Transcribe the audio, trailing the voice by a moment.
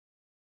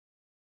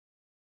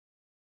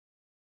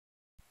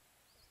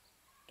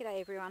G'day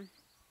everyone.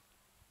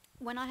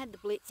 When I had the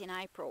blitz in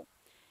April,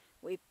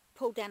 we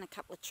pulled down a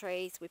couple of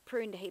trees, we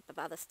pruned a heap of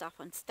other stuff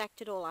and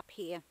stacked it all up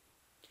here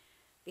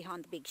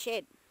behind the big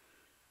shed.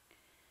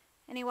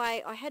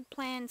 Anyway, I had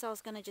plans I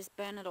was going to just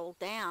burn it all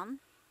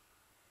down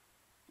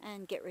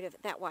and get rid of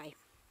it that way.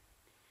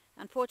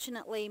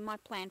 Unfortunately, my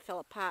plan fell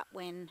apart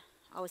when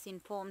I was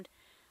informed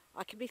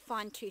I could be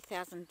fined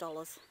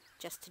 $2,000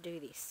 just to do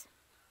this.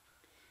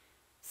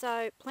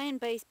 So plan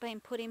B's been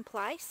put in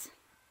place.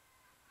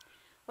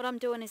 What I'm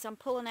doing is I'm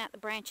pulling out the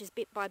branches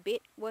bit by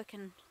bit,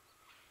 working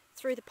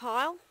through the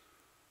pile.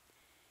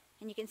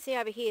 And you can see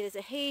over here there's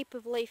a heap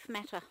of leaf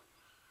matter.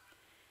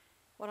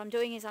 What I'm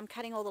doing is I'm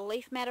cutting all the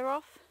leaf matter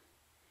off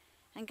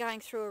and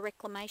going through a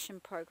reclamation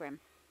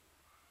program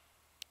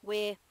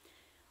where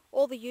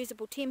all the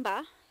usable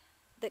timber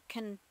that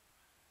can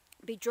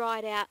be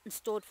dried out and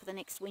stored for the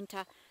next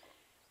winter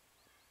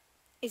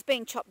is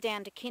being chopped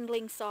down to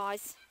kindling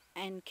size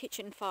and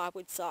kitchen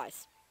firewood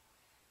size.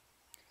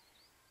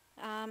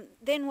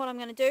 Then what I'm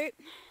going to do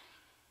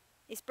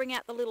is bring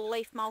out the little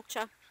leaf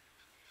mulcher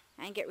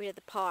and get rid of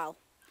the pile.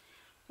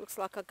 Looks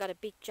like I've got a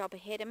big job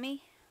ahead of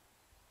me.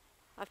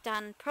 I've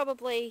done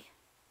probably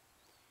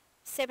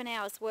 7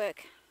 hours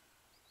work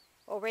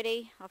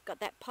already. I've got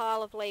that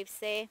pile of leaves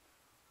there,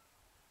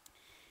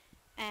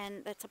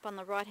 and that's up on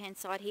the right hand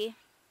side here.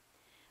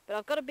 But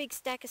I've got a big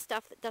stack of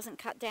stuff that doesn't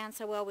cut down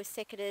so well with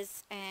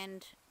secateurs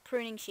and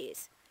pruning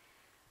shears.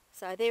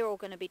 So they're all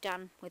going to be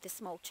done with a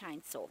small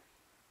chainsaw.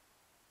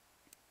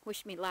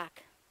 Wish me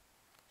luck.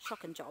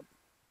 Shocking job.